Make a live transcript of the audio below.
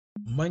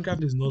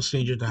Minecraft is no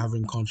stranger to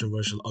having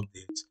controversial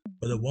updates,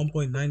 but the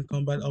 1.9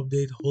 combat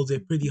update holds a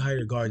pretty high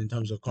regard in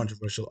terms of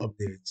controversial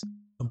updates,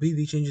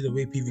 completely changing the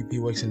way PvP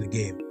works in the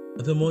game,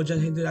 until Mojang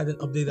hinted at an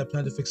update that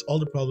planned to fix all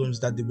the problems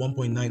that the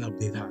 1.9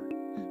 update had.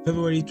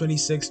 February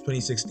 26,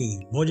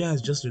 2016, Mojang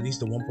has just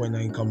released the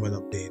 1.9 combat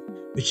update,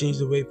 which changed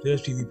the way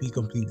players PvP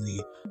completely.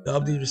 The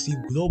update received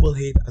global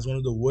hate as one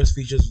of the worst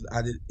features was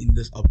added in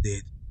this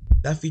update,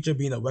 that feature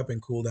being a weapon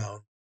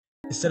cooldown.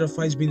 Instead of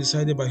fights being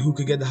decided by who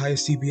could get the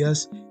highest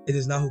CPS, it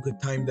is now who could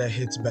time their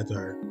hits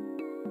better.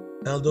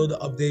 And although the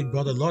update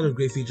brought a lot of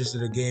great features to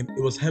the game,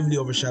 it was heavily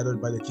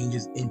overshadowed by the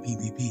changes in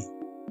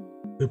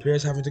PvP, with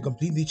players having to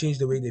completely change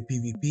the way they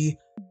PvP,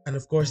 and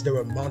of course there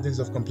were mountains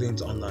of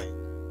complaints online.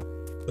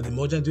 But did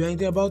Mojang do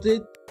anything about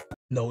it?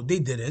 No, they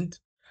didn't.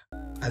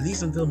 At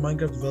least until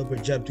Minecraft developer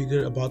Jeb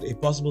tweeted about a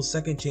possible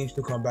second change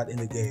to combat in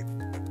the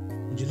game.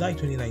 In July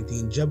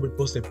 2019, Jeb would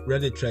post a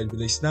Reddit thread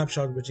with a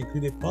snapshot which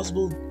included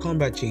possible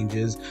combat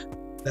changes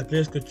that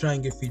players could try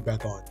and give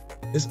feedback on.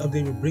 This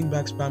update would bring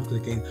back spam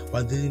clicking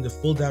while dealing the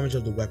full damage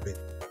of the weapon,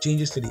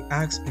 changes to the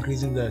axe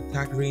increasing the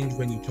attack range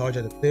when you charge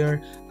at a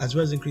player, as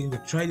well as increasing the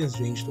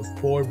trident's range to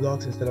 4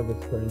 blocks instead of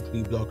its current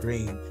 3 block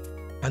range.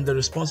 And the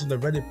response on the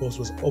Reddit post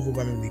was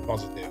overwhelmingly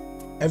positive.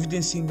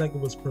 Everything seemed like it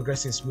was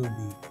progressing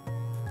smoothly,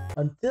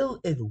 until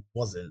it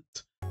wasn't.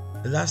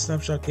 The last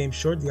snapshot came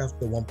shortly after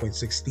the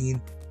 1.16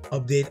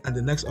 update, and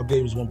the next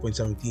update was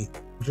 1.17,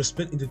 which was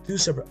split into two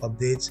separate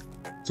updates,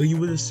 so you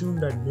would assume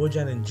that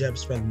Mojang and Jeb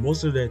spent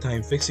most of their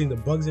time fixing the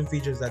bugs and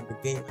features that the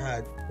game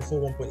had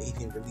before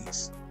 1.18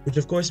 release, which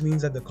of course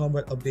means that the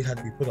combat update had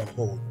to be put on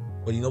hold.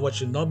 But you know what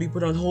should not be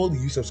put on hold?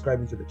 You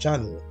subscribing to the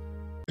channel.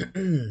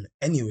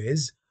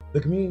 Anyways, the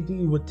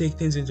community would take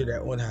things into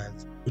their own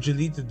hands, which would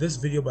lead to this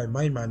video by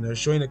Mindmanner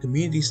showing a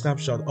community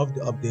snapshot of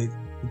the update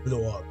to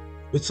blow up,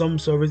 with some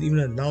servers even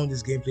allowing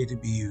this gameplay to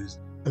be used.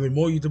 And with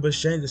more YouTubers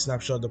sharing the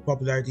snapshot, the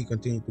popularity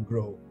continued to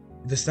grow,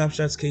 with the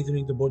snapshots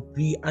catering to both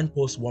pre and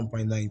post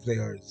 1.9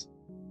 players.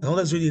 And all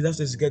that's really left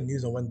is to get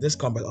news on when this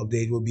combat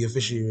update will be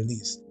officially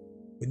released.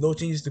 With no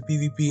changes to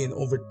PvP and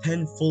over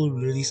 10 full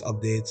release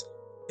updates,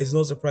 it's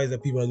no surprise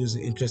that people are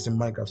losing interest in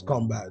Minecraft's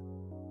combat.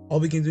 All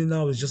we can do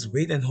now is just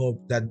wait and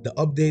hope that the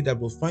update that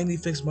will finally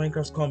fix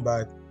Minecraft's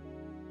combat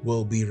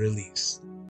will be released.